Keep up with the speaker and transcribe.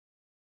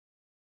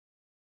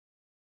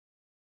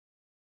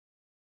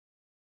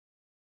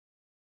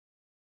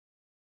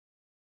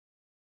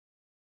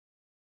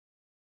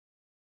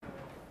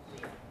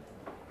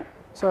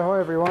So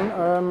hi everyone,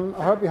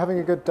 I hope you're having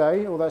a good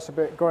day, although it's a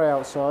bit grey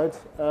outside.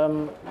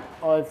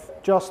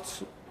 I've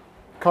just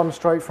come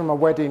straight from a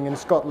wedding in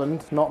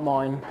Scotland, not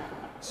mine,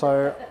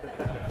 so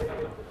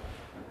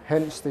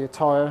hence the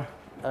attire.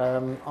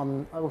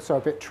 I'm also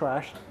a bit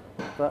trashed,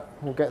 but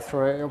we'll get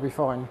through it, it'll be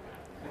fine.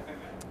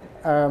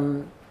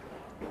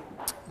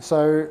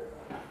 So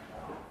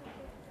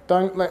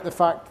don't let the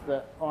fact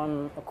that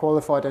I'm a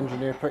qualified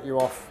engineer put you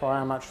off. I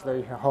am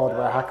actually a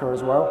hardware hacker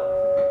as well.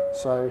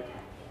 So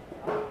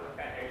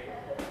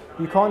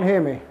you can't hear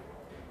me.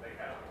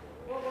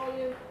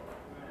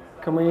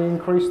 Can we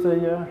increase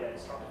the...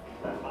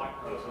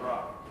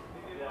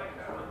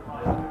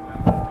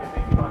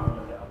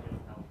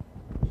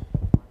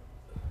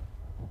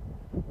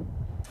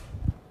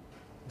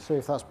 See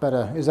if that's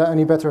better. Is that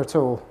any better at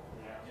all?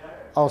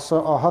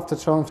 I'll have to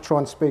try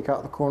and speak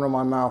out the corner of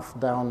my mouth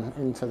down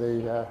into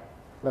the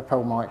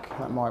lapel mic.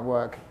 That might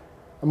work.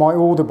 Am I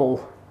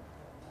audible?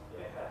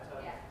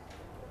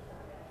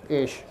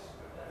 Ish.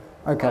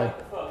 Okay.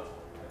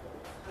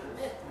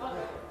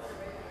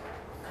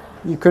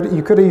 You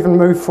could even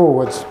move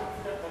forwards.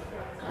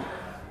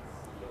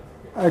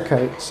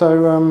 Okay,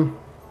 so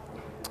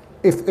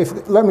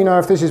if let me know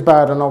if this is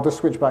bad, and I'll just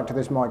switch back to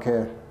this mic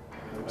here.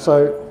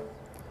 So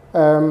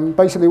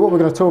basically, what we're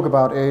going to talk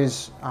about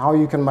is how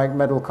you can make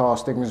metal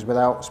castings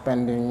without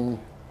spending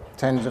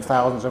tens of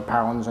thousands of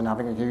pounds and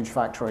having a huge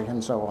factory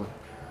and so on.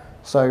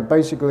 So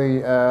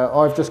basically,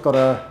 I've just got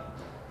a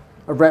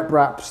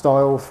rep-wrap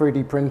style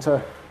 3D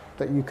printer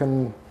that you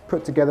can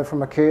put together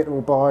from a kit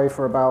or buy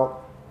for about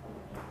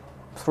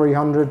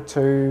 £300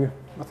 to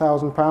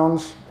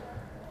 £1,000,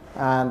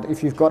 and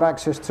if you've got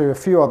access to a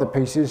few other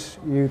pieces,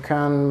 you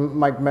can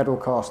make metal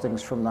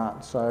castings from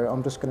that. So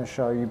I'm just going to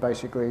show you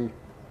basically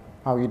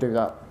how you do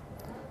that.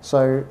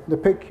 So the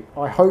pic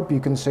I hope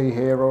you can see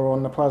here, or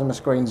on the plasma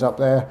screens up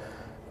there,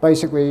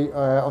 basically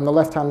on the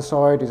left hand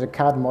side is a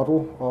CAD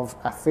model of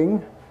a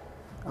thing,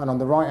 and on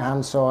the right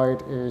hand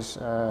side is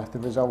the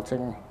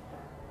resulting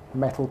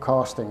metal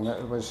casting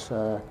that was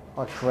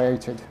I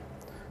created.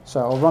 So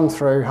I'll run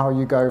through how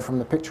you go from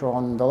the picture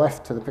on the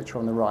left to the picture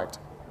on the right.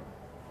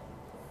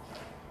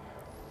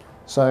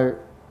 So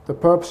the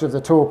purpose of the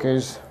talk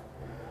is,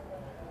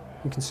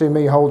 you can see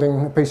me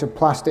holding a piece of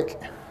plastic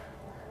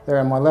there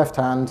in my left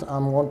hand. I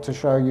want to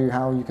show you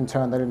how you can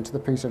turn that into the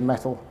piece of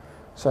metal.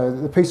 So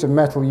the piece of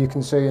metal you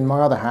can see in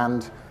my other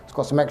hand, it's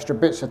got some extra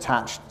bits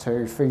attached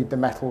to feed the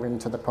metal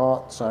into the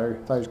part, so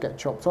those get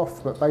chopped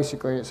off, but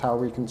basically it's how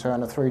we can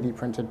turn a 3D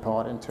printed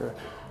part into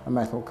a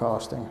metal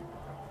casting.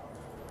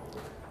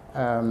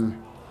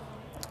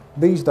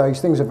 These days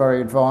things are very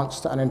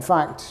advanced, and in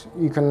fact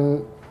you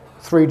can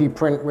 3D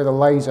print with a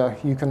laser.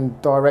 You can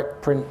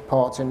direct print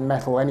parts in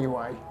metal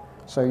anyway,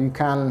 so you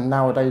can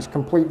nowadays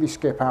completely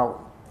skip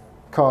out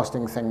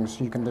casting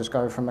things. You can just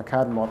go from a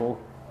CAD model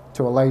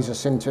to a laser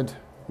sintered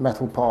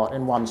metal part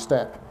in one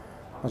step.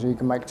 So you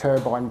can make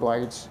turbine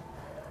blades,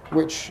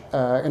 which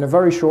in a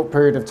very short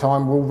period of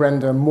time will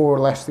render more or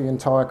less the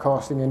entire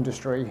casting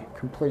industry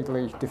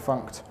completely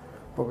defunct,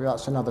 but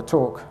that's another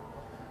talk.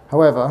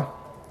 However,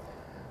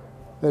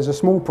 there's a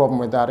small problem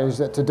with that, is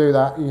that to do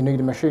that you need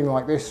a machine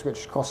like this,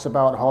 which costs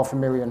about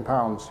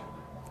 £500,000.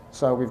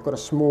 So we've got a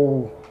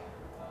small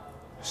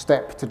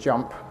step to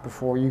jump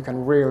before you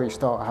can really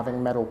start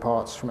having metal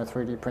parts from a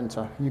 3D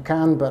printer. You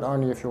can, but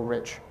only if you're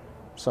rich.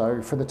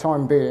 So for the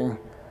time being,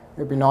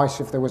 it'd be nice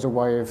if there was a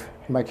way of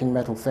making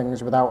metal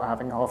things without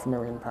having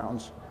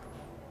 £500,000.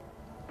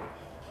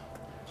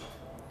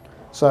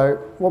 So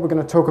what we're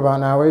going to talk about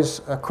now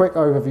is a quick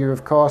overview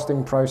of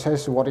casting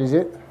process. What is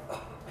it?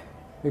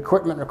 The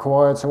equipment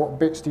required, so what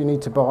bits do you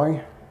need to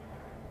buy?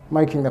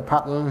 Making the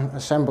pattern,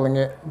 assembling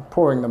it,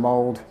 pouring the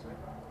mould,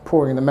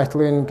 pouring the metal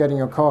in, getting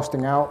your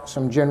casting out,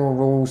 some general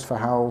rules for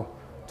how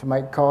to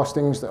make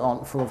castings that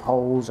aren't full of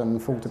holes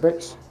and fall to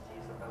bits.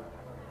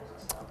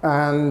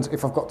 And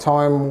if I've got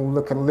time, we'll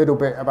look a little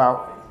bit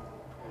about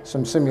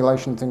some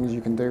simulation things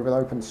you can do with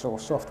open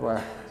source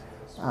software,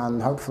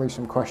 and hopefully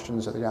some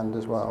questions at the end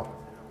as well.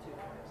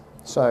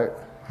 So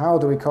how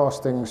do we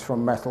cast things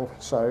from metal?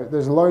 So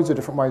there's loads of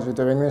different ways of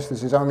doing this.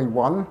 This is only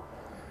one.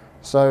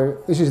 So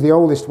this is the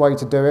oldest way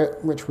to do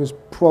it, which was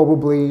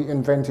probably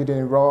invented in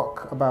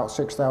Iraq about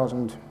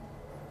 6,000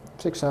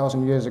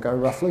 years ago,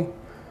 roughly.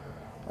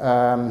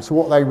 So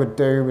what they would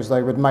do was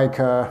they would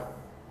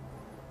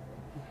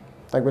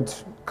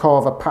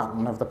carve a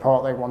pattern of the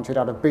part they wanted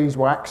out of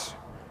beeswax,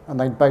 and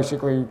they'd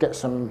basically get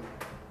some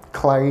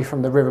clay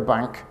from the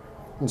riverbank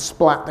and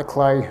splat the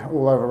clay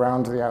all over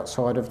around the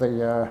outside of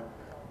the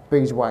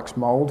beeswax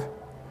mould,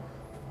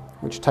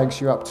 which takes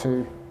you up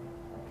to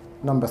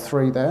number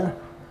 3 there.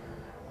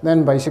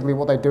 Then basically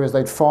what they'd do is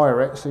they'd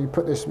fire it. So you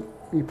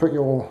put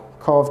your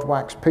carved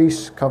wax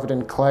piece covered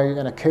in clay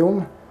in a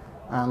kiln,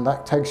 and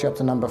that takes you up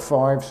to number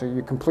 5. So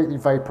you completely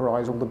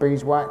vaporize all the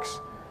beeswax,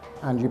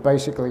 and you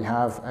basically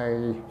have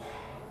a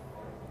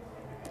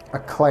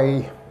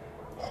clay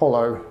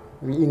hollow,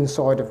 the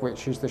inside of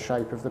which is the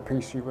shape of the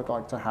piece you would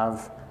like to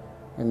have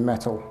in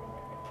metal.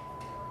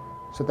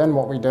 So then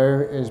what we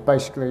do is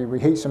basically we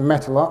heat some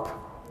metal up,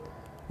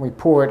 We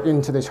pour it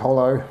into this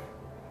hollow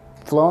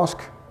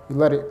flask, you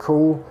let it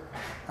cool,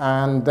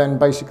 and then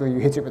basically you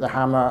hit it with a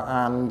hammer,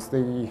 and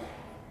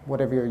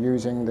whatever you're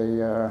using,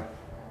 the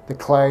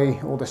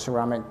clay or the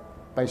ceramic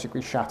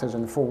basically shatters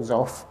and falls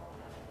off.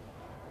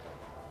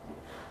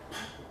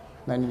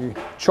 Then you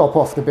chop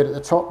off the bit at the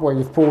top where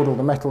you've poured all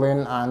the metal in,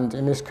 and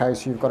in this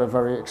case you've got a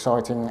very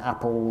exciting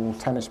apple,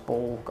 tennis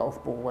ball,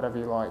 golf ball, whatever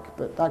you like,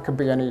 but that could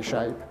be any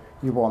shape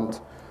you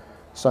want.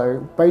 So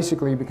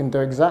basically we can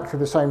do exactly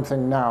the same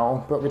thing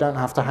now, but we don't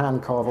have to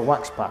hand carve a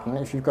wax pattern.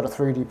 If you've got a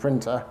 3D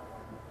printer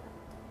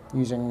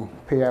using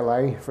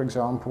PLA, for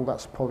example,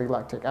 that's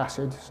polylactic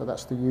acid, so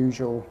that's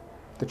the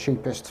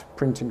cheapest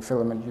printing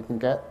filament you can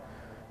get.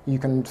 You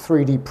can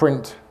 3D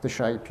print the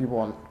shape you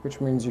want, which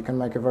means you can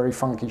make a very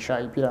funky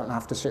shape. You don't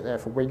have to sit there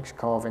for weeks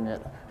carving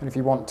it. And if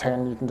you want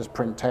 10, you can just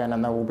print 10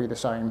 and they'll all be the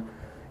same.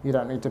 You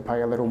don't need to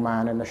pay a little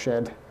man in a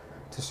shed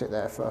to sit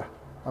there for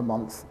a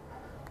month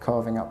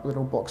carving up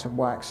little blocks of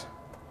wax.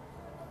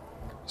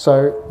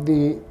 So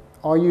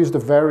I used a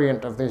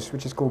variant of this,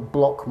 which is called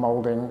block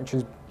molding,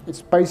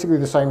 it's basically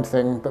the same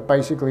thing, but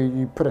basically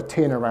you put a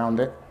tin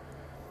around it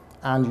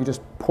and you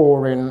just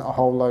pour in a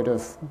whole load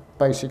of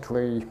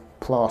basically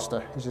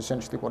plaster, is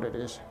essentially what it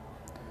is.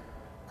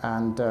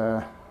 And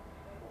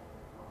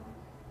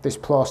this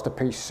plaster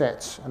piece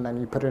sets, and then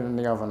you put it in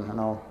the oven, and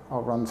I'll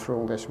run through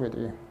all this with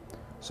you.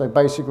 So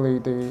basically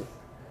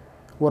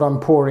what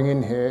I'm pouring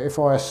in here, if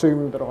I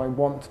assume that I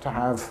want to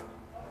have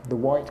the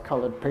white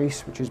coloured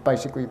piece, which is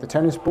basically the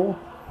tennis ball,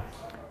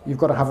 you've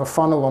got to have a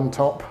funnel on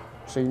top,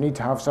 so you need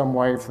to have some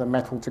way for the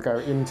metal to go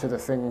into the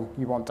thing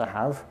you want to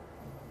have.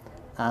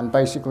 And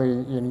basically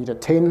you need a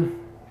tin,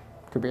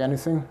 could be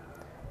anything,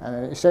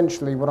 and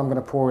essentially what I'm going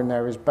to pour in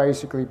there is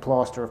basically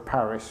plaster of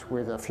Paris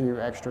with a few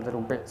extra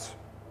little bits.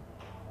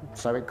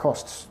 So it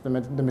costs, the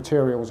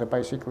materials are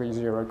basically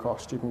zero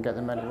cost, you can get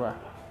them anywhere.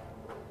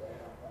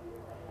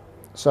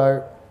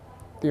 So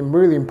the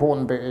really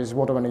important bit is,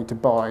 what do I need to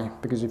buy?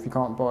 Because if you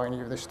can't buy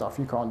any of this stuff,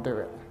 you can't do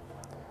it.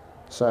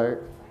 So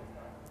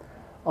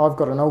I've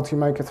got an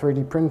Ultimaker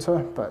 3D printer,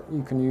 but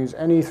you can use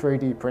any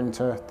 3D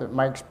printer that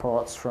makes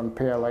parts from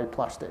PLA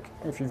plastic.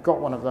 If you've got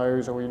one of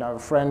those, or you know a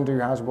friend who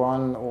has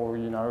one, or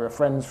you know a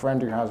friend's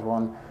friend who has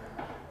one,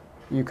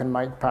 you can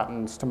make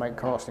patterns to make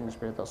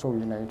castings with. That's all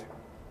you need.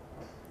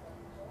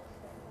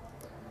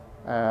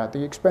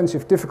 The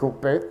expensive,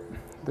 difficult bit,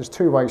 there's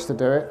two ways to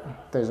do it.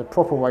 There's a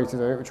proper way to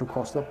do it, which will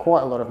cost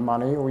quite a lot of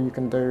money, or you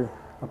can do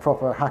a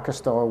proper hacker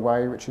style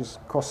way, which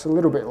costs a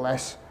little bit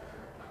less,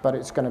 but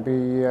it's going to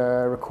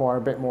require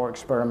a bit more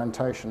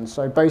experimentation.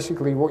 So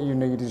basically what you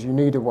need is, you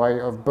need a way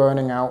of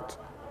burning out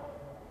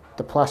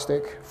the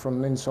plastic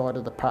from the inside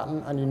of the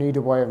pattern, and you need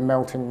a way of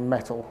melting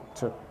metal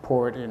to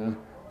pour it in.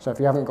 So if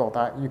you haven't got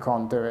that, you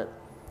can't do it.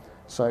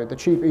 So the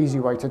cheap,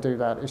 easy way to do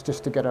that is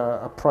just to get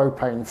a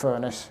propane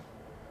furnace,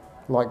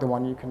 like the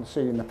one you can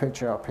see in the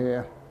picture up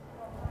here.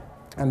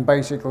 And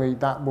basically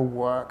that will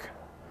work,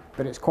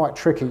 but it's quite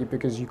tricky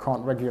because you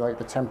can't regulate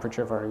the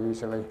temperature very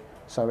easily.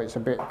 So it's a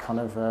bit kind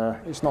of,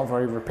 it's not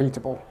very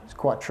repeatable. It's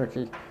quite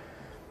tricky.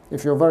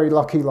 If you're very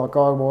lucky like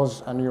I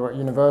was, and you're at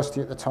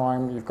university at the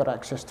time, you've got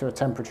access to a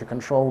temperature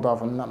controlled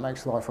oven, that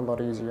makes life a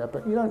lot easier,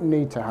 but you don't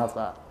need to have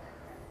that.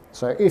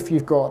 So if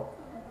you've got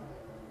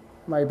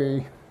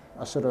maybe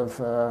a sort of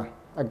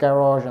a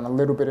garage and a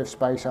little bit of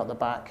space out the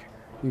back,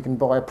 you can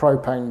buy a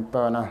propane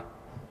burner,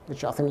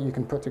 which I think you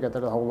can put together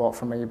the whole lot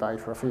from eBay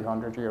for a few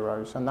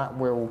 €100, and that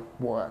will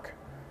work.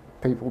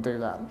 People do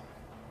that.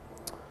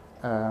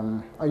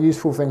 A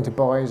useful thing to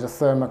buy is a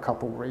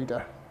thermocouple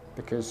reader,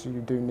 because you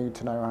do need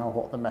to know how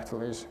hot the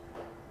metal is.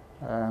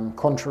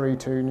 Contrary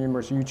to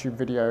numerous YouTube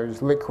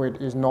videos,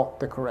 liquid is not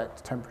the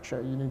correct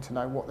temperature. You need to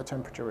know what the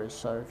temperature is.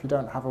 So if you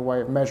don't have a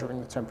way of measuring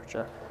the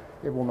temperature,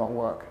 it will not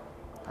work.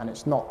 And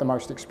it's not the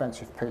most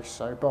expensive piece,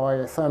 so buy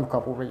a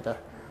thermocouple reader.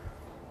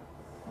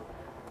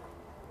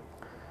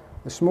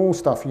 The small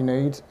stuff you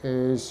need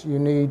is, you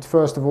need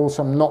first of all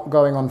some not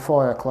going on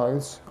fire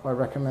clothes. I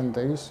recommend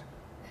these.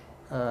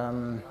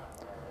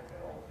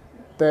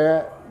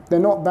 They're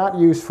not that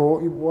useful.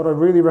 What I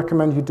really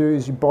recommend you do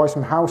is you buy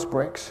some house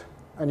bricks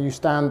and you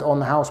stand on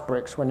the house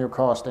bricks when you're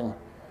casting.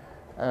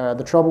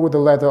 The trouble with the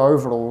leather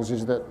overalls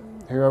is that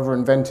whoever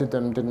invented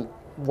them didn't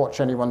watch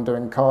anyone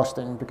doing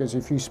casting, because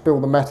if you spill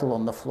the metal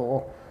on the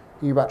floor,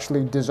 you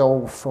actually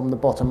dissolve from the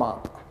bottom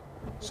up.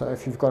 So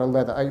if you've got a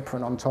leather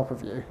apron on top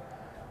of you,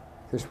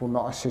 this will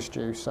not assist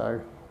you. So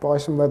buy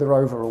some leather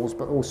overalls,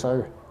 but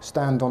also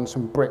stand on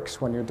some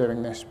bricks when you're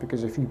doing this,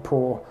 because if you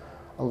pour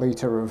a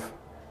litre of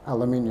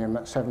aluminium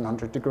at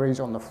 700 degrees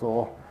on the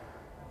floor,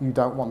 you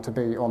don't want to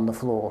be on the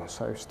floor,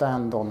 so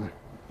stand on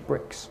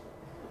bricks.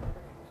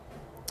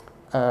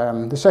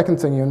 The second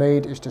thing you'll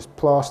need is just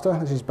plaster.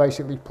 This is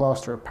basically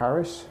plaster of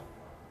Paris.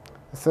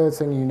 The third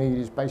thing you need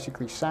is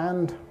basically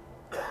sand,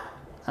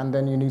 and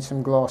then you need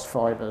some glass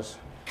fibres.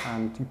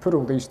 And you put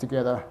all these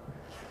together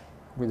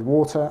with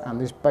water, and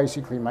this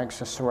basically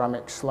makes a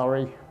ceramic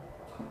slurry,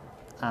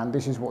 and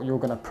this is what you're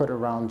going to put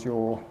around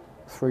your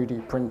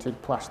 3D printed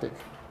plastic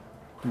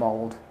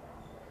mould.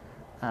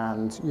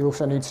 And you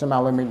also need some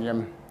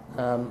aluminium.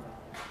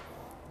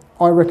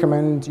 I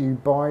recommend you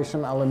buy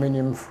some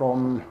aluminium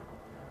from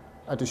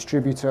a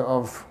distributor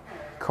of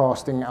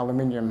casting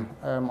aluminium.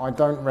 I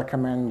don't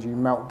recommend you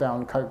melt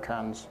down Coke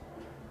cans.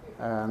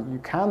 You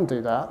can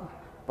do that,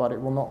 but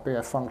it will not be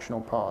a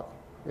functional part.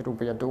 It'll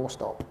be a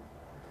doorstop.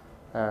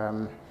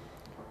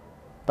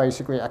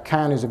 Basically, a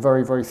can is a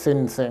very, very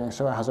thin thing,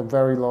 so it has a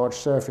very large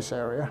surface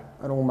area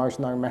and almost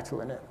no metal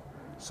in it.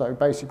 So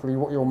basically,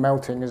 what you're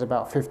melting is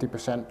about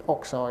 50%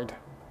 oxide,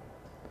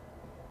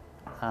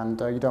 and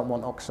you don't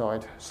want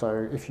oxide.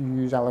 So if you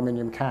use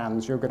aluminium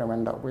cans, you're going to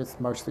end up with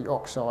mostly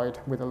oxide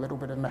with a little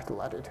bit of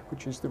metal added,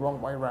 which is the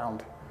wrong way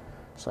round.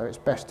 So it's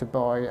best to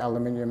buy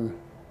aluminium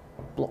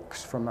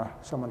blocks from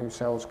someone who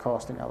sells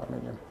casting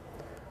aluminium.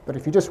 But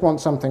if you just want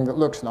something that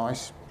looks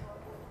nice,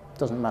 it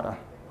doesn't matter.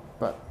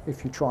 But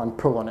if you try and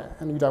pull on it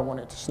and you don't want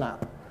it to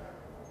snap,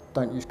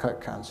 don't use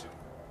Coke cans.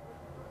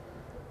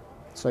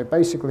 So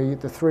basically,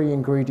 the 3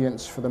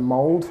 ingredients for the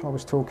mould I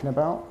was talking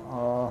about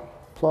are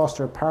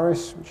plaster of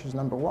Paris, which is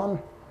number 1,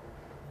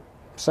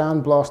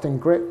 sandblasting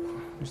grit,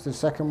 which is the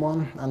second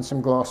one, and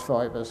some glass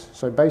fibres.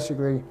 So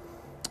basically,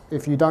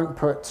 if you don't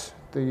put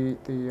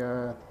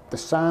the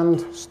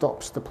sand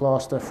stops the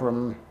plaster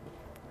from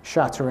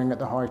shattering at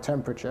the high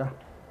temperature,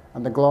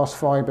 and the glass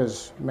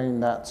fibres mean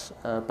that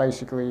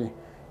basically,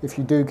 if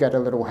you do get a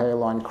little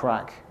hairline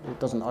crack, it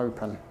doesn't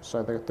open,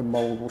 so the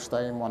mould will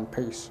stay in one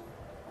piece.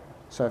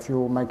 So if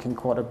you're making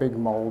quite a big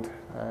mould,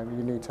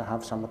 you need to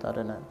have some of that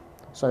in it.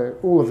 So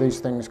all of these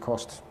things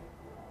cost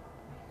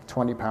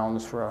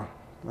 £20 for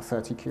a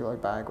 30 kilo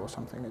bag or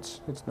something.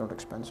 It's not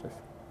expensive.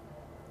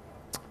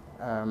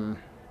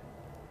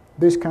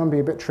 This can be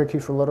a bit tricky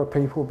for a lot of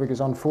people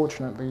because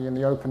unfortunately in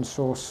the open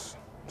source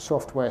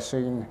software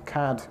scene,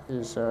 CAD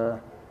is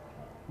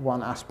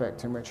one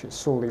aspect in which it's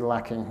sorely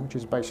lacking, which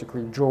is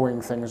basically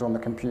drawing things on the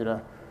computer.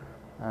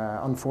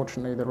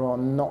 Unfortunately, there are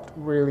not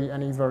really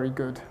any very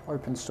good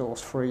open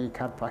source free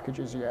CAD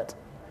packages yet.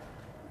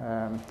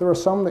 There are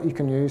some that you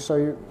can use,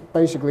 so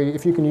basically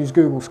if you can use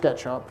Google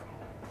SketchUp,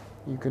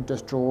 you could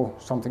just draw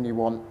something you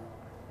want,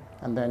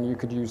 and then you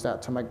could use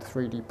that to make the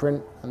 3D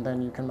print, and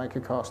then you can make a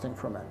casting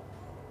from it.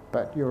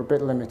 But you're a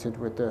bit limited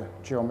with the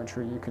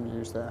geometry you can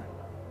use there.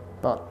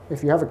 But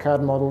if you have a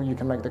CAD model, you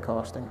can make the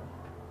casting.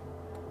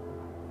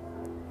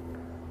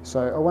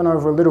 So I went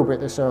over a little bit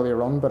this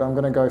earlier on, but I'm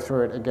going to go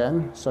through it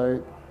again.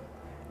 So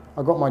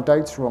I got my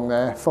dates wrong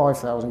there,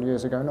 5,000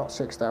 years ago, not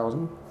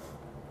 6,000.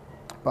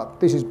 But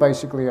this is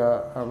basically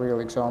a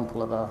real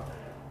example of a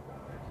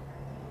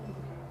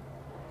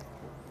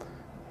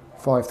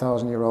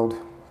 5,000-year-old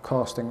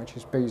casting, which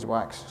is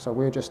beeswax. So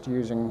we're just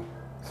using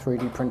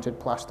 3D printed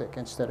plastic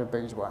instead of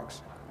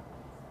beeswax.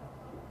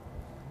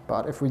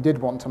 But if we did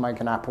want to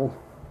make an apple,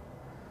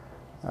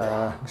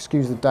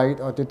 excuse the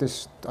date,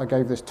 I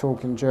gave this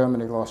talk in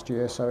Germany last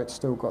year, so it's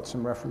still got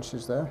some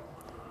references there.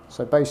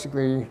 So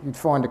basically, you'd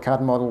find a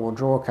CAD model or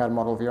draw a CAD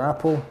model of your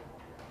apple,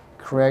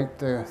 create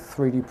the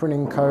 3D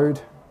printing code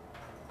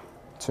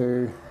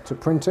to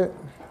print it,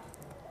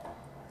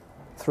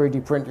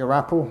 3D print your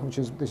apple,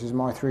 this is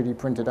my 3D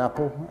printed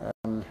apple,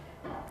 and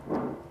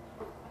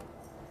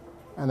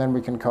then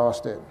we can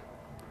cast it.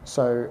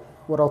 So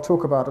what I'll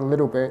talk about a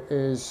little bit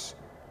is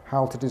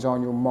how to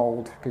design your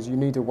mold, because you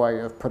need a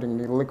way of putting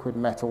the liquid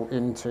metal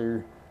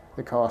into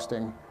the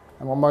casting.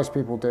 And what most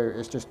people do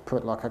is just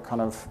put like a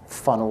kind of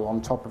funnel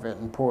on top of it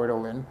and pour it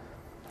all in,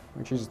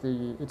 which is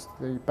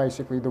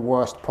basically the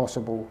worst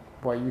possible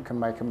way you can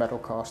make a metal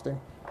casting.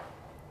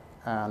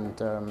 And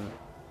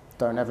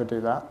don't ever do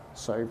that.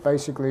 So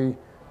basically,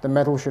 the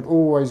metal should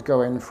always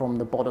go in from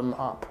the bottom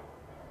up.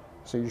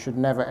 So you should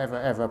never, ever,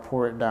 ever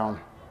pour it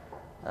down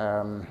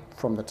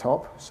from the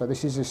top. So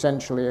this is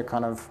essentially a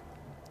kind of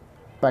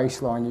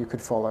baseline you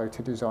could follow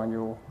to design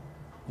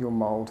your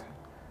mold.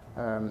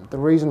 The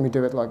reason we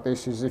do it like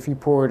this is if you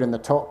pour it in the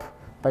top,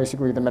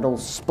 basically the metal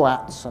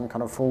splats and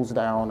kind of falls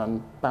down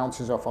and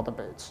bounces off other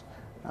bits.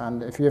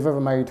 And if you've ever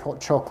made hot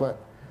chocolate,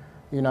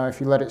 you know,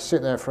 if you let it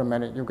sit there for a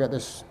minute, you'll get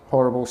this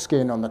horrible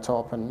skin on the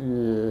top and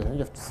you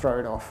have to throw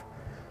it off.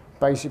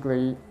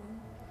 Basically,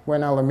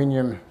 when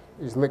aluminium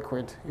is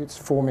liquid, it's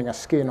forming a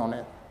skin on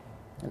it.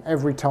 And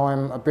every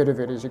time a bit of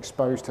it is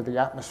exposed to the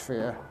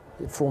atmosphere,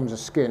 it forms a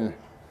skin,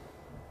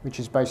 which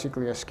is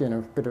basically a skin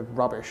of a bit of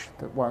rubbish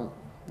that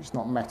it's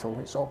not metal,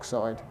 it's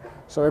oxide.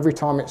 So every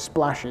time it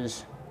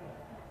splashes,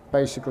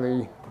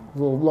 basically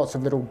lots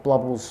of little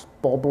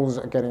bubbles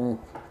are getting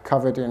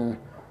covered in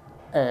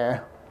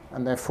air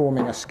and they're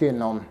forming a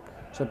skin on.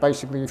 So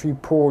basically if you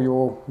pour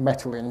your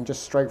metal in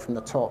just straight from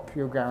the top,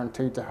 you're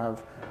guaranteed to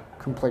have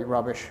complete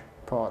rubbish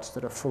parts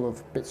that are full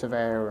of bits of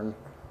air and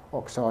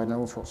oxide and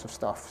all sorts of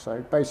stuff.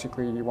 So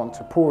basically you want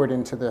to pour it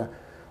into the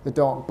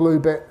dark blue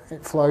bit,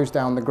 it flows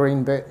down the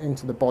green bit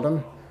into the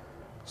bottom.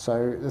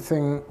 So the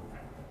thing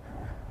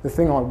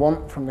I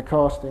want from the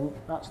casting,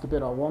 that's the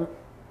bit I want.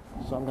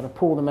 So I'm going to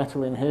pour the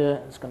metal in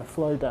here, it's going to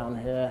flow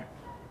down here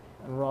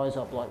and rise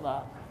up like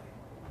that.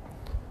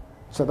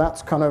 So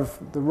that's kind of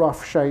the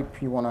rough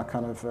shape you want to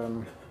kind of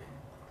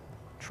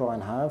try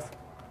and have.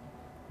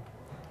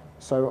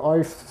 So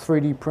I've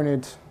 3D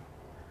printed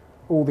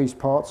all these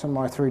parts on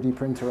my 3D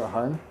printer at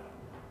home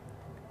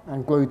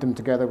and glued them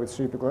together with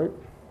super glue,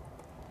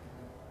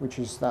 which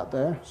is that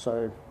there.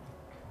 So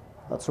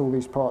that's all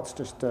these parts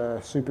just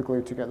super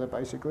glued together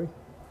basically,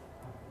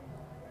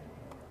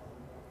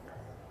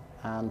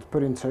 and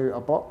put into a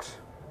box.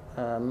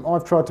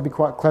 I've tried to be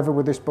quite clever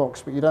with this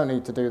box, but you don't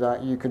need to do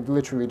that. You could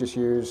literally just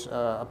use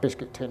a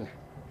biscuit tin.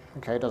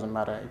 Okay, it doesn't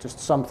matter. It's just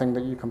something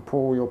that you can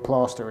pour your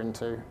plaster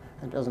into.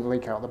 It doesn't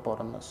leak out the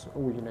bottom. That's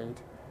all you need.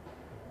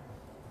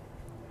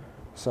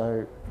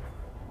 So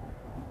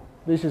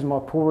this is my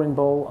pouring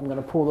bowl. I'm going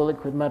to pour the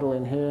liquid metal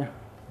in here,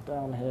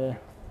 down here,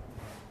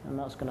 and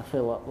that's going to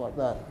fill up like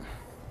that.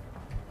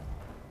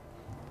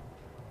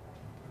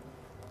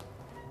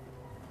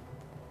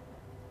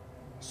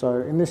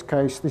 So in this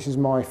case, this is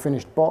my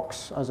finished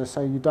box. As I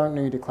say, you don't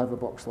need a clever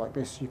box like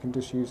this. You can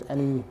just use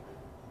any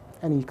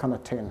kind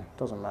of tin,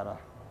 doesn't matter.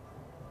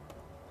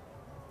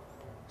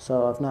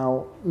 So I've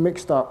now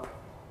mixed up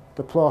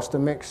the plaster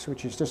mix,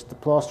 which is just the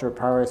plaster of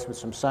Paris with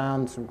some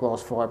sand, some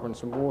glass fibre and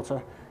some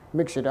water.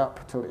 Mix it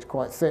up till it's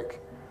quite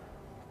thick,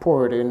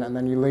 pour it in, and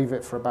then you leave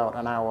it for about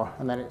an hour,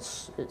 and then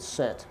it's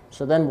set.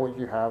 So then what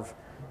you have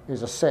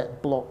is a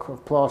set block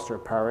of plaster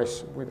of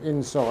Paris with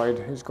inside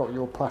it's got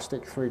your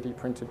plastic 3D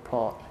printed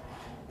part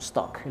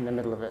stuck in the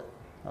middle of it.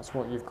 That's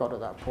what you've got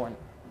at that point.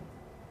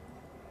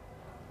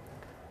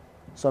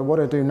 So what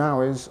I do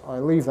now is I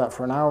leave that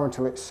for an hour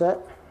until it's set,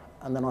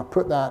 and then I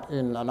put that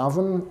in an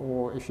oven,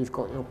 or if you've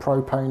got your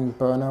propane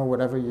burner or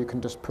whatever, you can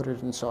just put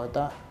it inside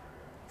that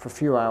for a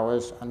few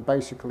hours, and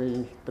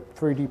basically the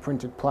 3D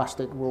printed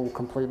plastic will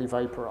completely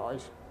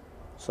vaporize.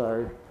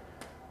 So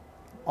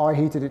I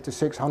heated it to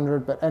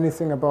 600, but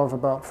anything above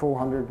about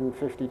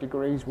 450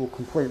 degrees will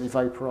completely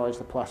vaporize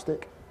the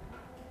plastic.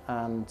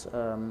 And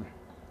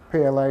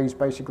PLA is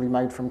basically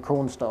made from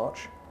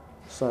cornstarch,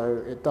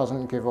 so it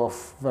doesn't give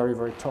off very,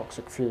 very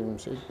toxic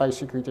fumes. It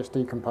basically just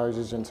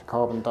decomposes into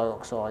carbon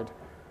dioxide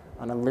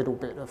and a little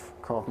bit of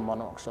carbon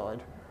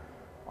monoxide.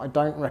 I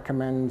don't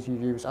recommend you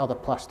use other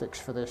plastics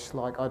for this.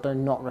 Like, I do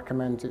not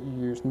recommend that you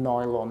use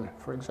nylon,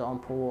 for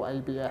example, or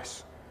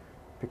ABS,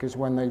 because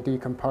when they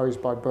decompose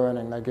by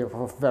burning, they give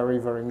off very,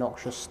 very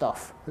noxious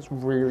stuff. It's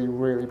really,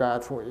 really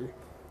bad for you.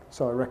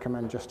 So I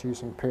recommend just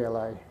using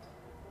PLA.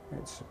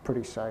 It's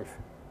pretty safe.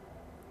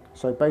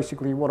 So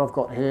basically what I've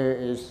got here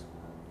is,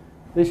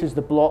 this is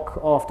the block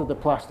after the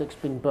plastic's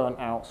been burnt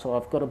out. So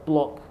I've got a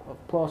block of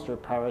plaster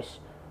of Paris,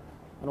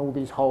 and all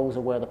these holes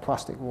are where the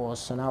plastic was.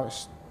 So now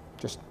it's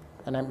just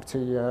an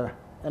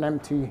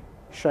empty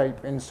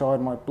shape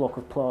inside my block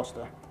of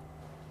plaster.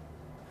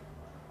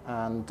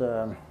 And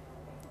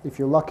if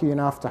you're lucky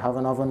enough to have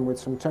an oven with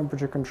some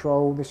temperature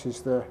control, this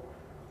is the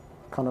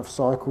kind of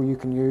cycle you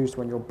can use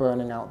when you're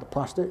burning out the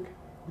plastic.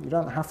 You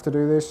don't have to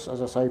do this.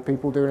 As I say,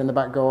 people do it in the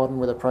back garden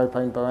with a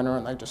propane burner,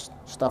 and they just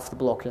stuff the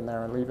block in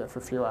there and leave it for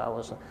a few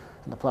hours,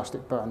 and the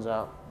plastic burns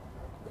out.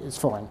 It's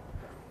fine.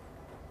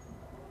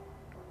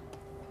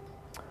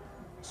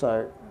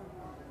 So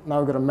now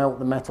we're going to melt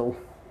the metal.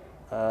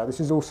 This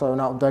is also an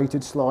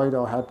outdated slide.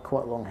 I had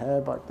quite long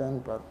hair back then,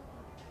 but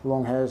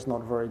long hair is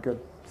not a very good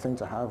thing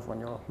to have when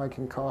you're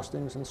making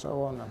castings and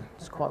so on, and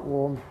it's quite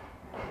warm.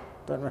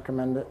 Don't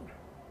recommend it.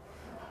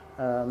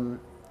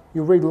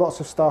 You'll read lots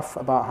of stuff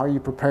about how you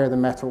prepare the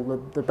metal.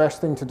 The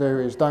best thing to do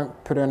is don't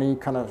put any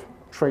kind of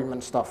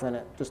treatment stuff in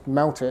it. Just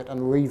melt it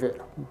and leave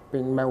it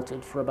being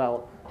melted for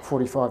about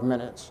 45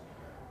 minutes.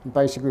 And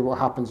basically what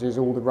happens is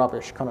all the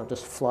rubbish kind of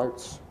just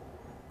floats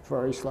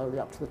very slowly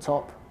up to the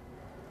top.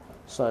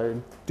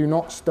 So do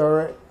not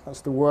stir it.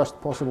 That's the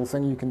worst possible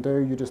thing you can do.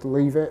 You just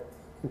leave it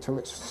until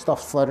it's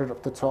stuff's floated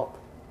up the top.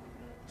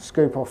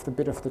 Scoop off the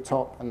bit off the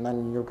top, and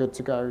then you're good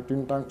to go.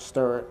 Don't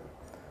stir it.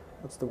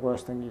 That's the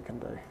worst thing you can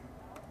do.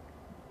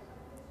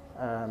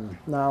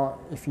 Now,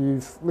 if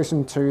you've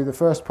listened to the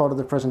first part of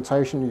the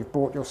presentation, you've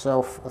bought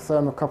yourself a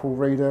thermocouple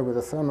reader with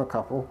a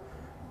thermocouple.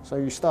 So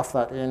you stuff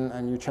that in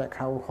and you check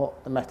how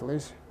hot the metal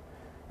is.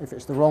 If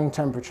it's the wrong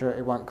temperature,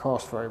 it won't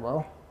cast very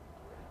well.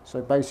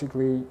 So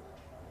basically,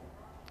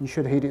 you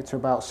should heat it to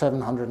about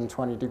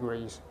 720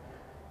 degrees.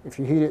 If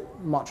you heat it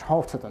much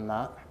hotter than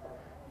that,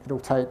 it'll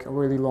take a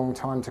really long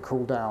time to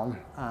cool down,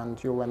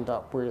 and you'll end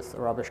up with a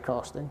rubbish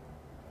casting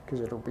because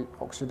it'll be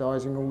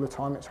oxidizing all the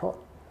time it's hot.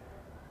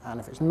 And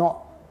if it's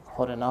not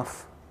hot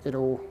enough,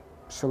 it'll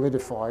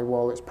solidify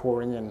while it's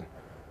pouring in.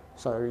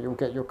 So you'll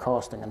get your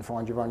casting and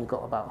find you've only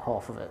got about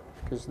half of it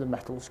because the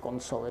metal's gone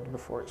solid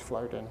before it's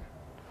flowed in.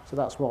 So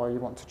that's why you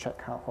want to check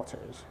how hot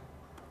it is.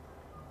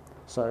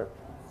 So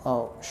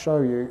I'll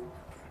show you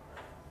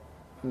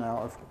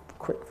now a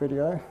quick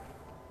video.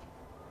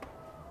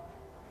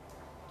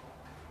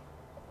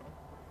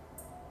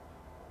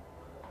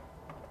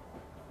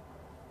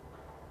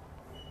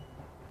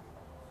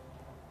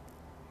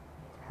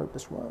 Hope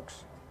this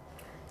works.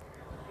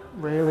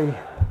 Really?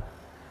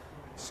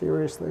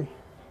 Seriously?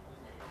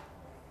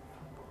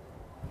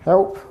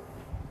 Help?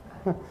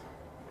 I would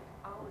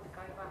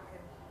go back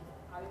and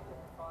open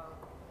the file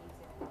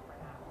using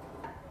different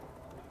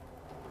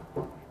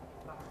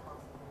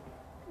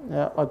apps.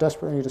 Yeah, I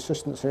desperately need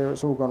assistance here.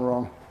 It's all gone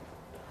wrong.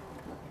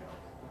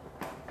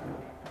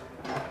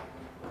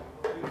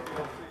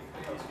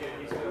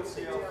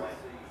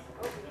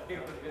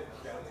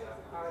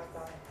 power's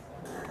dying.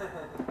 So.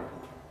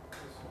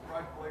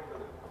 Right click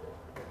on it.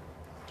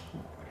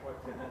 Right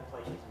click on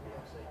places in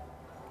VLC.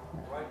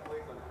 Right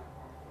click on it.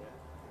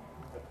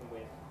 Yeah. Open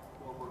with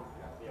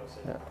VLC.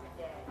 Yeah.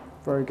 Yeah.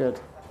 Very good.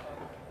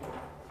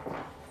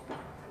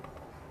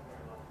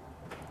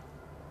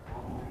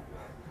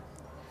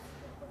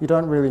 You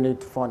don't really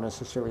need to find a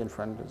Sicilian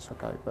friend, it's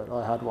okay, but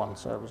I had one,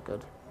 so it was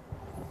good.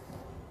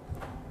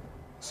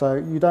 So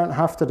you don't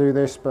have to do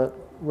this, but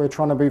we're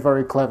trying to be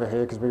very clever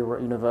here because we were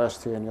at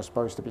university and you're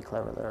supposed to be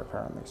clever there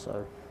apparently.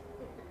 So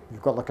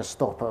you've got like a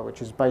stopper,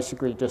 which is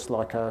basically just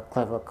like a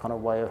clever kind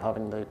of way of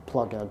having the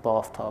plug in a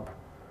bathtub.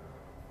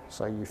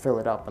 So you fill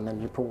it up and then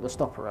you pull the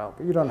stopper out,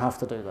 but you don't have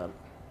to do that.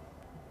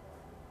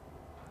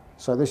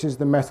 So this is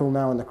the metal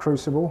now in the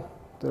crucible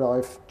that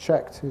I've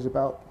checked is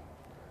about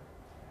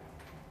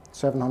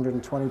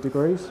 720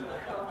 degrees.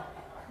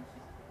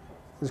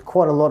 There's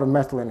quite a lot of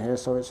metal in here,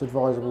 so it's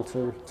advisable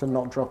to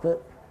not drop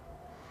it.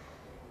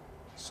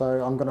 So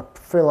I'm going to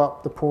fill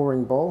up the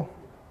pouring bowl,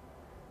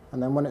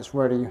 and then when it's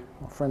ready,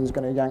 my friend's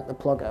going to yank the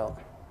plug out.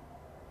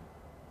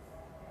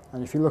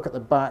 And if you look at the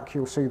back,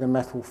 you'll see the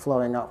metal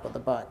flowing up at the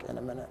back in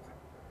a minute.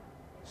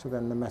 So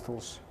then the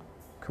metal's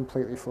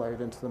completely flowed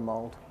into the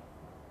mould.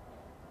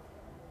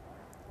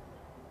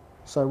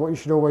 So what you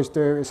should always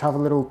do is have a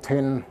little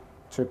tin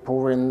to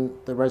pour in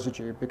the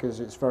residue, because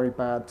it's very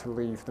bad to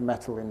leave the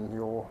metal in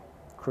your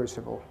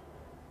crucible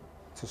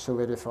to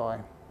solidify.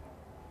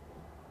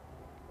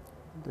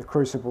 The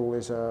crucible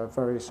is a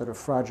very sort of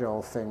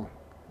fragile thing,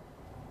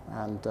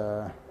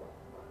 and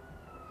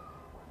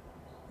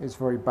it's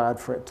very bad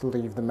for it to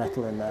leave the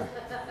metal in there.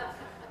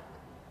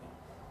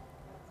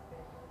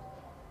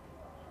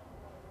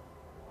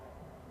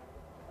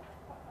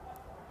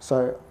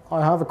 So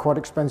I have a quite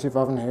expensive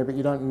oven here, but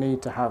you don't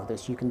need to have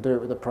this. You can do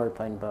it with a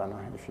propane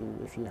burner if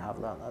you have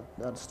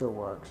that still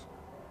works.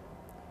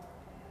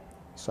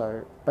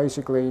 So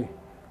basically,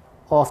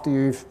 after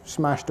you've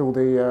smashed all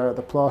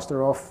the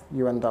plaster off,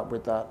 you end up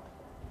with that.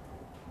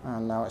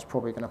 And now it's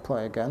probably going to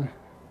play again.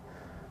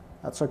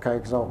 That's okay,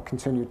 because I'll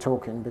continue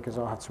talking because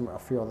I had a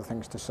few other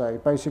things to say.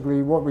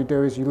 Basically, what we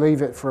do is you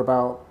leave it for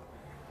about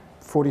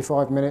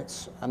 45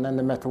 minutes, and then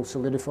the metal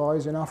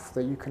solidifies enough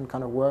that you can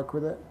kind of work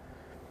with it.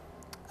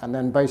 And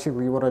then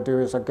basically what I do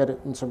is I get it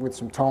with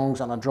some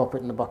tongs and I drop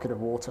it in a bucket of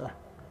water.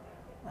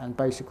 And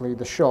basically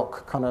the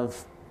shock kind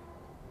of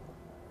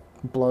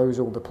blows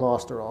all the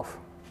plaster off.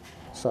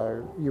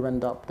 So you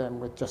end up then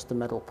with just the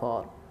metal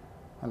part.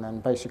 And then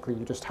basically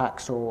you just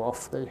hacksaw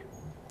off the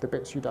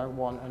bits you don't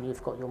want, and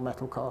you've got your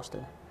metal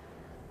casting.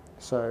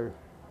 So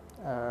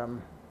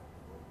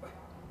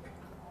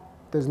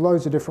there's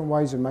loads of different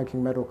ways of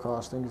making metal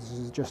castings. This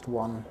is just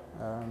one.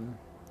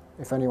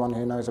 If anyone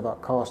here knows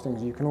about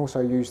castings, you can also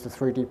use the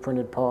 3D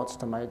printed parts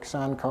to make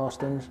sand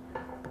castings,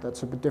 but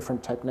that's a bit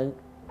different technique.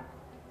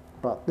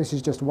 But this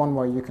is just one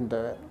way you can do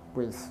it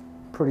with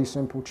pretty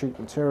simple, cheap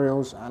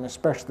materials, and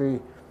especially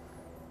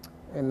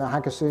in the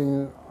hacker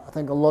scene, I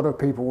think a lot of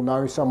people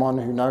know someone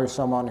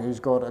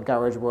who's got a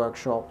garage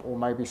workshop, or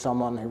maybe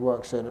someone who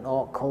works at an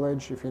art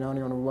college. If you know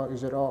anyone who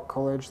works at art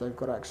college, they've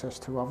got access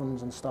to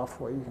ovens and stuff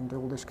where you can do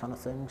all this kind of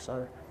thing.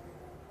 So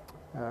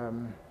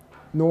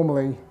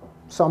normally,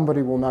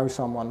 somebody will know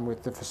someone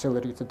with the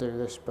facility to do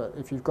this, but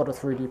if you've got a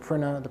 3D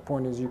printer, the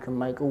point is you can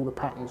make all the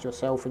patterns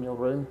yourself in your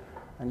room,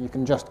 and you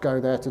can just go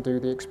there to do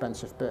the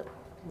expensive bit,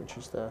 which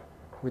is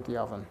with the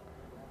oven.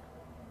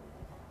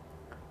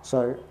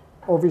 So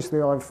obviously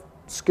I've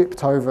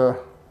skipped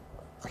over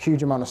a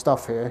huge amount of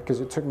stuff here because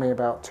it took me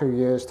about 2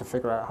 years to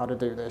figure out how to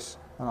do this,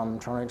 and I'm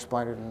trying to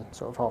explain it in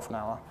sort of half an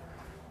hour.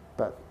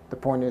 But the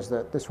point is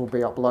that this will be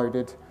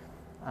uploaded,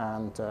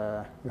 and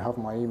you have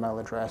my email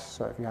address,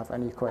 so if you have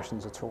any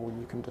questions at all,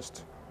 you can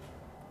just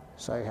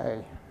say,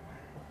 hey,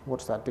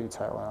 what's that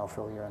detail, and I'll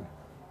fill you in.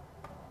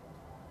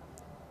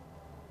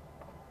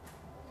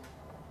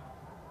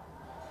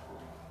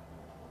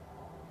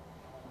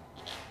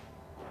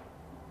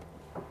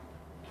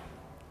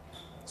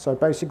 So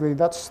basically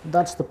that's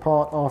the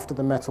part after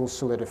the metal's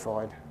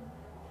solidified.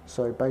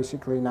 So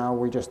basically now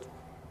we just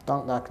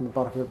dunk that in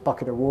the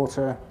bucket of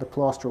water, the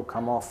plaster will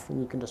come off, and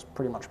you can just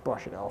pretty much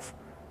brush it off.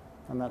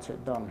 And that's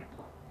it done.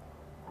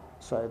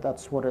 So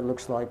that's what it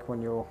looks like when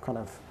you're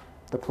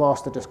the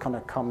plaster just kind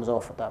of comes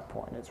off at that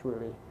point. It's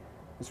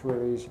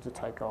really easy to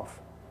take off.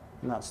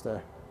 And that's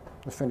the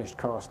finished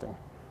casting.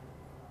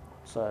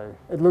 So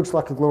it looks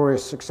like a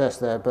glorious success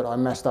there, but I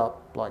messed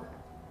up like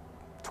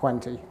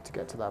 20 to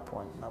get to that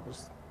point.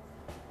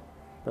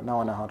 But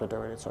now I know how to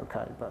do it, it's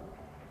okay. But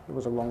it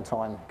was a long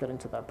time getting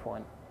to that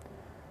point.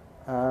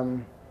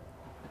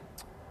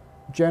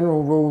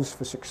 General rules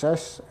for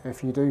success: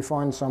 if you do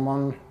find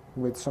someone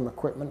with some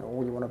equipment,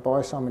 or you want to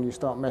buy some and you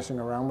start messing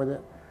around with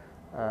it,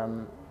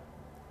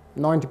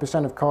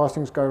 90% of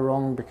castings go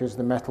wrong because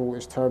the metal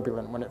is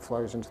turbulent when it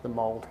flows into the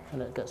mold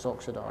and it gets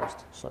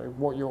oxidized. So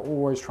what you're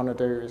always trying to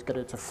do is get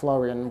it to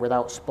flow in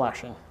without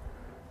splashing.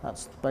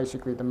 That's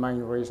basically the main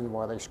reason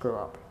why they screw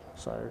up.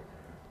 So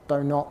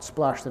do not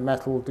splash the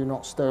metal, do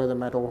not stir the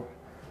metal,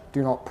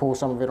 do not pour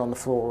some of it on the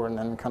floor and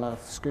then kind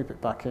of scoop it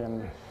back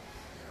in.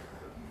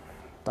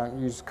 Don't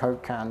use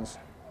Coke cans.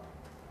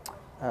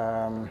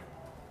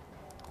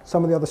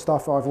 Some of the other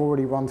stuff I've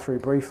already run through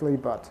briefly,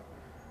 but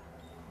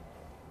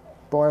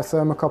buy a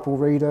thermocouple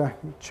reader,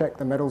 check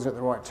the metals at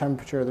the right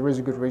temperature. There is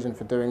a good reason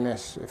for doing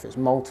this. If it's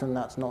molten,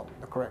 that's not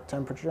the correct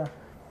temperature.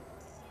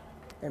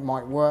 It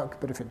might work,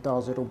 but if it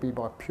does, it'll be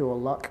by pure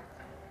luck.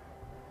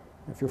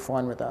 If you're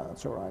fine with that,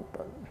 that's all right.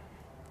 But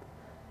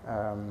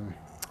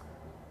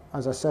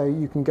as I say,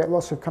 you can get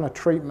lots of kind of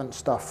treatment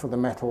stuff for the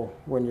metal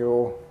when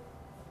you're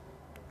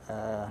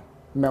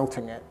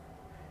melting it.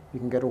 You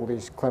can get all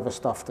these clever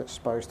stuff that's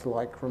supposed to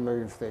like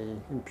remove the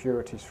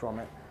impurities from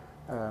it.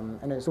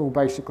 And it's all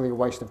basically a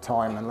waste of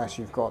time unless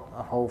you've got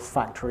a whole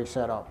factory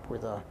set up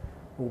with all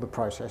the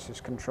processes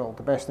controlled.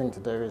 The best thing to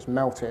do is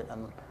melt it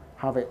and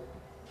have it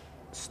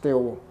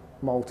still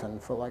molten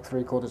for like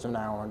 3/4 of an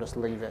hour and just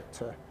leave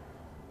it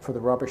for the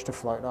rubbish to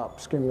float up,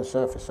 skim the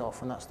surface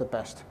off, and that's the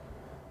best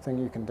thing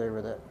you can do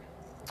with it.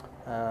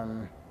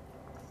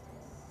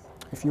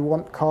 If you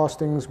want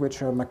castings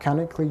which are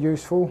mechanically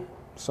useful,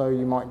 so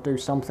you might do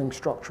something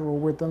structural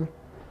with them,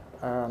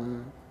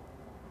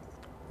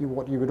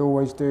 what you would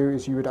always do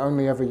is you would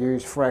only ever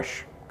use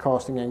fresh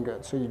casting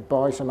ingot. So you'd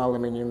buy some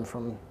aluminium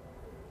from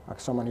like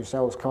someone who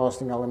sells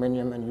casting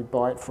aluminium, and you'd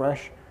buy it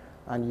fresh,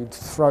 and you'd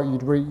throw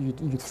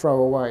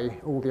away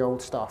all the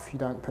old stuff. You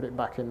don't put it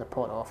back in the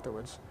pot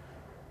afterwards.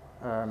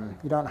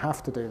 You don't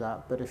have to do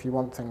that, but if you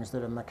want things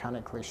that are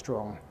mechanically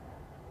strong,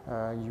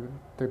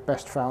 the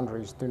best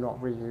foundries do not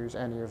reuse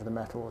any of the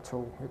metal at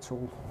all. It's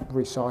all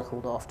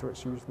recycled after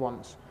it's used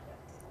once.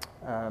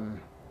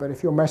 But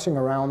if you're messing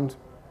around,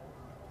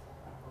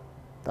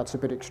 that's a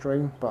bit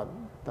extreme, but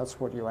that's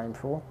what you aim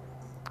for.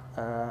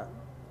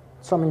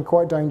 Something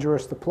quite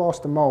dangerous, the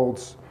plaster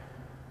moulds.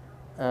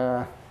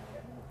 The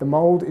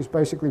mould is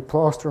basically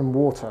plaster and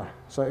water.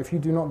 So if you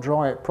do not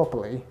dry it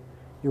properly,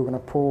 you're going to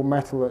pour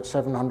metal at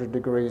 700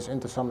 degrees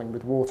into something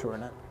with water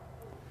in it.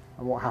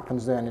 And what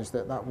happens then is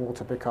that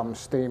water becomes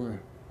steam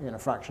in a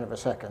fraction of a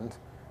second.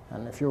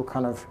 And if you're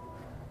kind of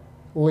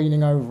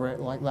leaning over it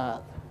like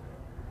that,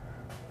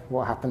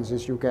 what happens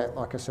is you'll get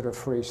like a sort of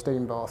free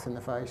steam bath in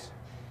the face.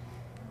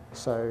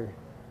 So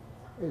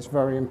it's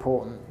very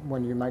important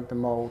when you make the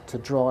mould to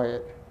dry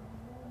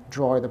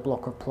the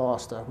block of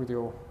plaster in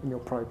your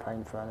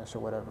propane furnace or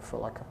whatever for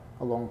like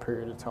a long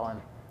period of time.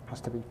 It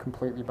has to be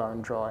completely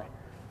bone dry.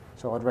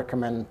 So I'd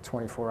recommend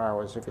 24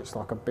 hours if it's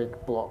like a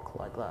big block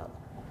like that.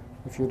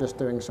 If you're just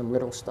doing some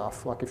little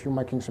stuff, like if you're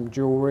making some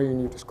jewelry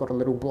and you've just got a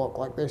little block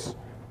like this,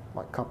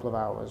 like a couple of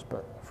hours,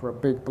 but for a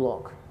big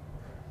block,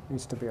 it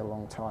needs to be a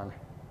long time.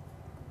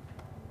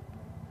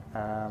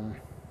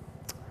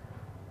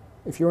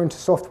 If you're into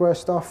software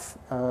stuff,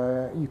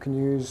 you can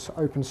use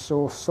open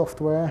source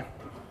software,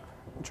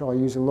 which I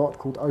use a lot,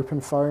 called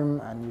OpenFoam,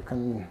 and you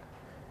can,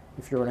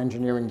 if you're an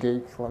engineering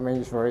geek like me,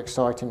 it's very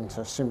exciting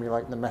to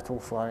simulate the metal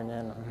flowing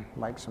in and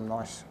make some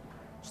nice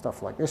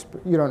stuff like this,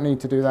 but you don't need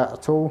to do that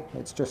at all.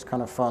 It's just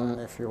kind of fun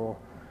if you're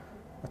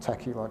a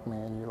techie like me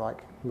and you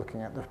like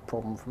looking at the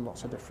problem from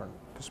lots of different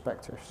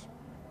perspectives.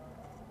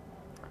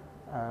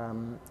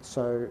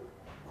 So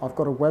I've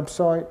got a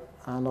website,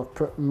 and I've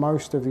put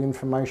most of the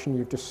information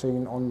you've just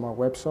seen on my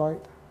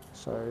website,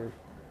 so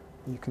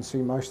you can see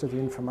most of the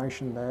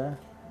information there.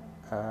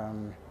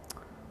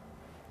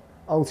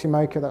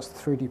 Ultimaker, that's the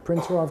 3D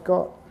printer I've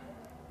got.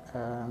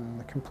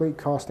 The Complete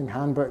Casting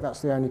Handbook, that's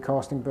the only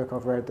casting book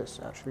I've read that's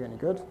actually any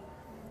good.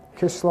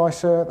 Kiss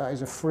Slicer, that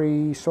is a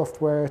free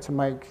software to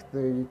make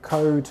the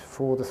code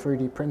for the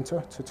 3D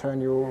printer, to turn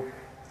your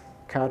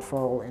CAD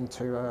file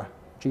into a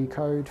G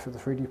code for the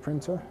 3D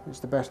printer.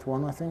 It's the best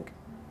one, I think.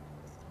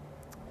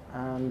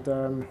 And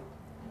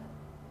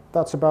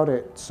that's about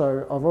it.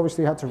 So I've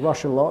obviously had to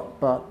rush a lot,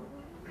 but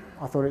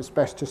I thought it's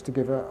best just to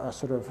give a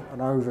sort of an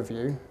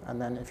overview, and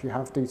then if you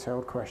have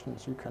detailed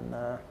questions, you can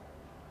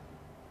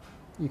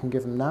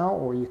give them now,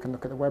 or you can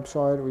look at the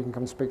website, or you can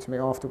come speak to me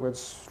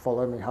afterwards,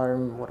 follow me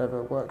home,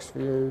 whatever works for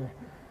you.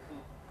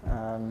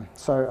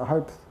 So I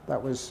hope that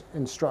was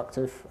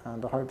instructive,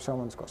 and I hope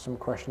someone's got some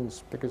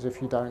questions, because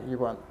if you don't, you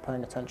weren't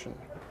paying attention.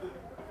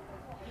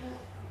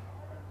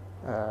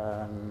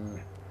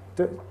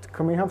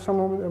 Can we have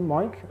someone with a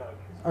mic?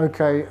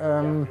 Okay.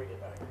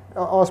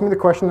 Ask me the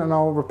question and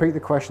I'll repeat the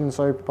question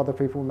so other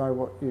people know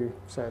what you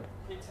said.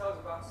 Can you tell us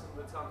about some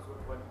of the times when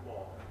it went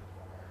wrong?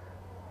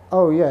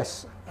 Oh,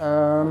 yes.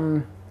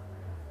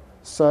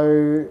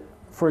 So,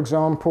 for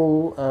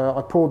example,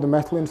 I poured the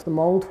metal into the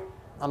mould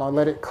and I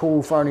let it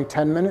cool for only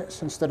 10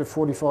 minutes instead of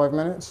 45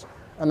 minutes.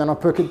 And then I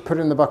put it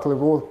in the bucket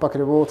of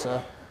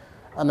water,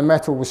 and the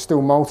metal was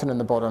still molten in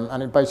the bottom,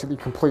 and it basically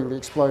completely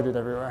exploded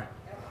everywhere.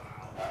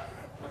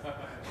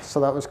 So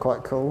that was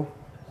quite cool.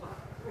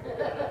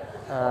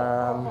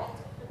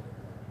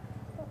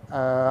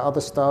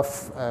 Other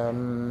stuff,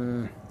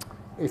 when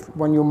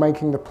you're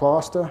making the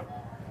plaster,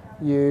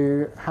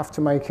 you have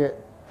to make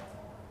it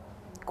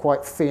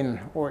quite thin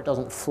or it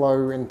doesn't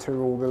flow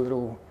into all the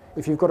little...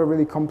 If you've got a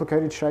really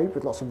complicated shape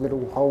with lots of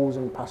little holes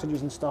and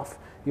passages and stuff,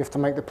 you have to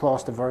make the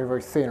plaster very,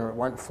 very thin or it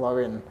won't flow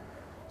in.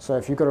 So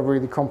if you've got a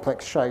really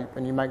complex shape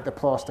and you make the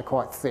plaster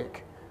quite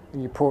thick,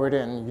 and you pour it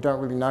in, you don't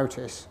really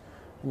notice,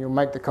 and you'll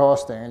make the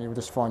casting and you'll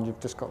just find you've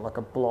just got like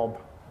a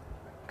blob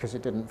because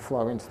it didn't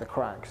flow into the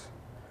cracks.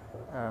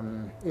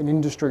 In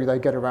industry, they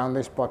get around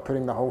this by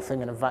putting the whole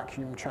thing in a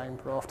vacuum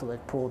chamber after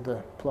they've poured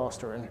the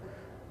plaster in.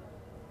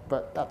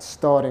 But that's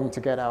starting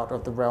to get out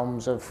of the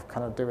realms of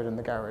kind of do it in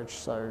the garage.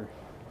 So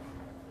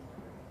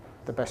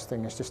the best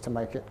thing is just to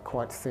make it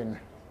quite thin.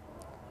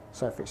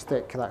 So if it's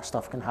thick, that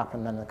stuff can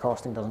happen, then the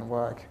casting doesn't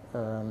work.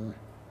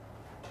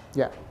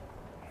 Yeah.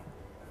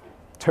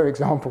 2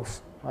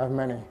 examples. I have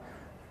many.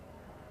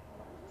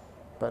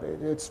 But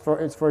it's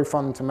very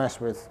fun to mess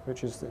with,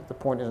 which is the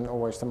point isn't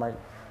always to make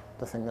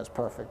the thing that's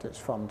perfect. It's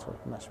fun to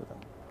mess with them.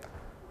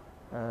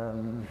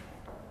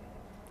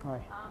 Hi.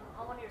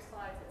 On one of your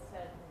slides it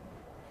said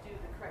do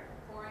the correct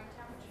pouring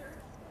temperature,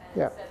 and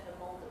Yeah. it said the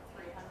mold at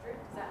 300.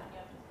 Does that mean you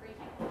have to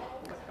preheat the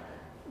mold?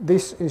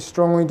 This is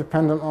strongly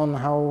dependent on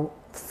how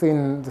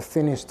thin the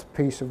thinnest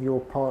piece of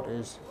your part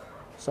is.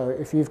 So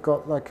if you've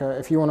got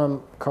if you want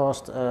to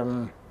cast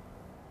an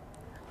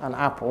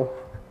apple,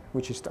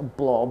 which is a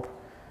blob,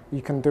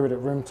 you can do it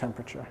at room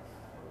temperature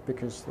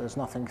because there's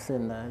nothing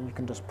thin there. You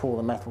can just pour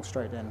the metal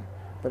straight in.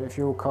 But if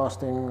you're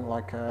casting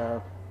like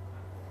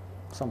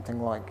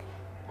something like,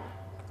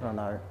 I don't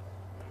know,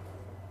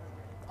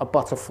 a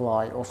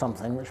butterfly or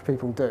something, which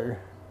people do,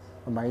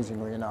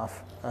 amazingly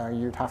enough,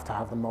 you'd have to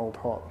have the mold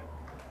hot,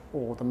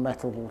 or the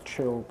metal will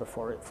chill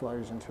before it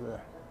flows into the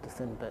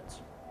thin bits.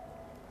 Do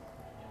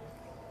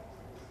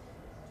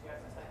you have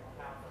to take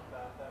account of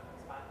the thermal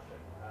expansion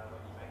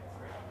when you make the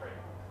 3D print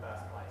in the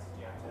first place?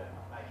 Do you have to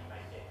maybe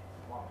make it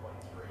 1.3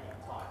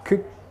 times the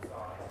size?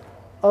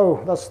 Oh,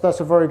 that's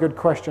a very good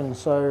question.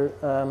 So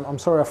I'm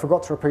sorry I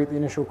forgot to repeat the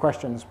initial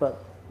questions,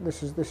 but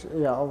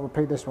I'll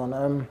repeat this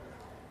one.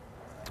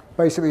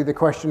 Basically the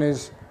question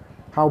is,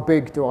 how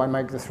big do I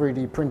make the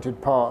 3D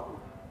printed part?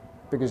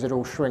 Because it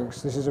all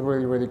shrinks. This is a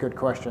really, really good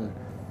question.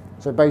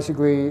 So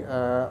basically,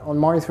 on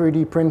my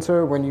 3D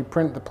printer, when you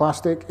print the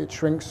plastic, it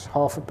shrinks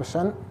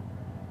 0.5%.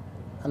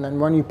 And then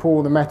when you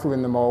pour the metal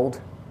in the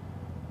mold,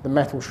 the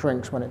metal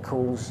shrinks when it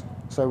cools.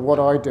 So what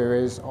I do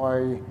is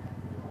I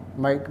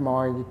make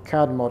my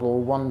CAD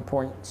model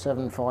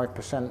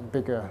 1.75%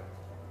 bigger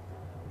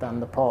than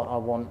the part I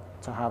want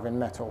to have in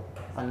metal.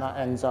 And that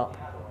ends up,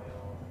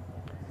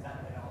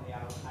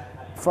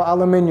 for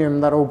aluminium,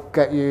 that'll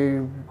get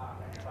you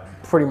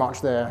pretty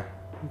much there.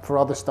 For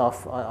other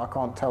stuff, I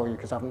can't tell you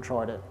because I haven't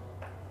tried it.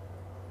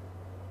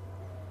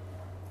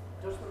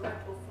 Does the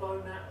metal flow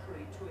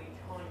naturally to each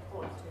high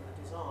point in the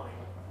design,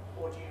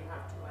 or do you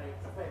have to make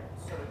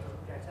vents so it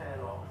doesn't get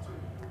airlocked?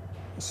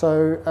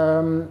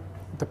 So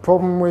the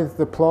problem with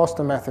the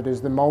plaster method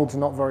is the mold's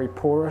not very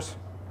porous.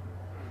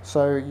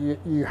 So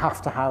you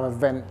have to have a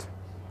vent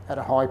at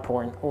a high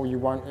point, or it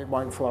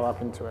won't flow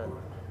up into it.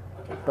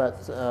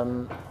 But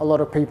a lot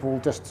of people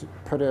just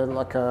put a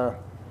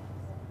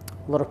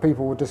lot of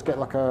people would just get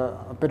like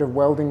a bit of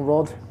welding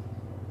rod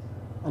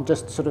and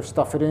just sort of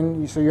stuff it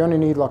in. So you only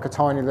need like a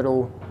tiny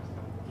little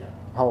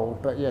hole,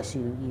 but yes,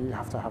 you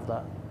have to have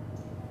that.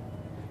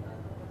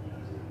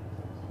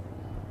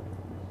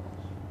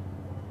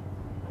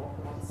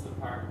 What's the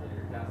part that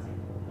you're casting?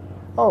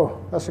 Oh,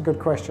 that's a good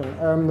question.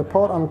 The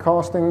part I'm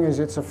casting is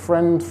a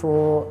friend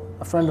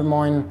of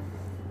mine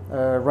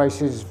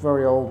races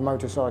very old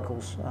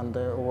motorcycles, and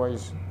they're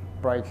always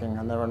breaking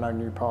and there are no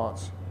new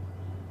parts.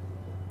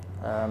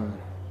 And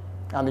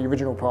the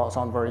original parts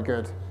aren't very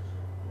good.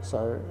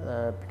 So,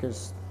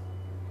 because,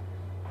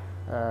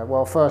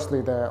 well,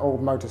 firstly, they're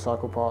old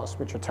motorcycle parts,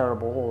 which are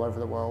terrible all over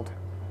the world.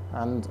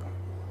 And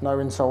no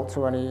insult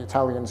to any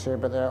Italians here,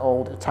 but they're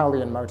old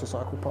Italian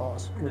motorcycle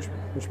parts,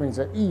 which means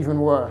they're even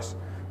worse.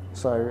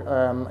 So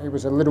it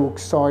was a little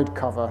side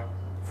cover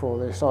for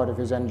the side of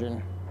his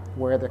engine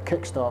where the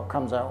kickstart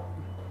comes out.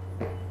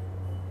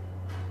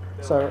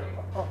 So,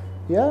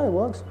 yeah, it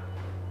works.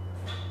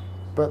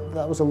 But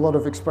that was a lot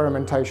of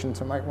experimentation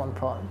to make one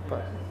part,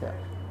 but yeah.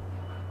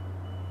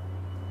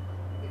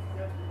 If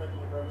you have to be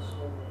making a very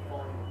small and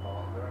fine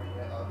part, are there any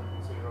other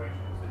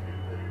considerations that you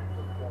do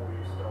before you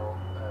start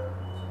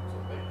sort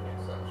of making it,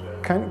 such as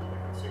the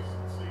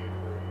consistency of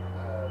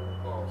the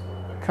plaster?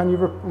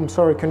 I'm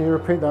sorry, can you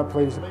repeat that,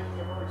 please? Making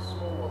a very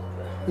small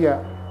object,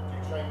 Yeah. do you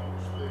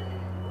change the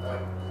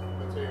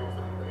materials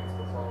that you put into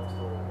the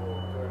plaster, or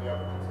are there any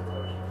other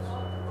considerations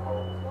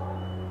involved?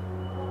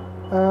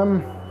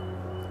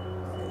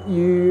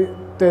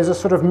 There's a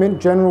sort of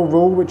general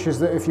rule, which is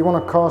that if you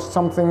want to cast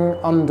something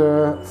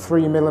under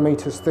 3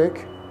 millimeters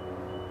thick,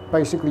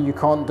 basically you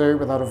can't do it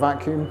without a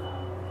vacuum.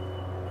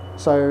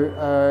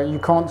 So you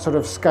can't sort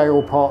of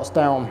scale parts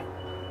down.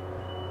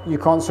 You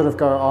can't sort of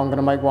go, oh, I'm going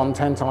to make one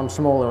 10 times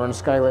smaller and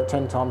scale it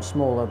 10 times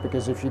smaller,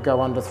 because if you go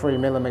under 3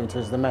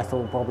 millimeters, the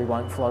metal probably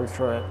won't flow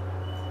through it.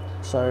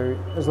 So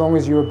as long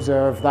as you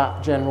observe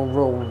that general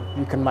rule,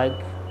 you can make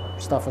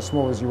stuff as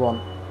small as you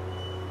want.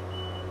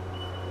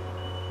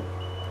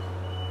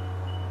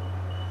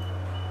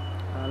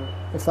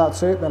 If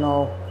that's it, then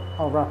I'll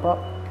wrap up.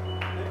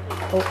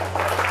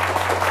 Oh.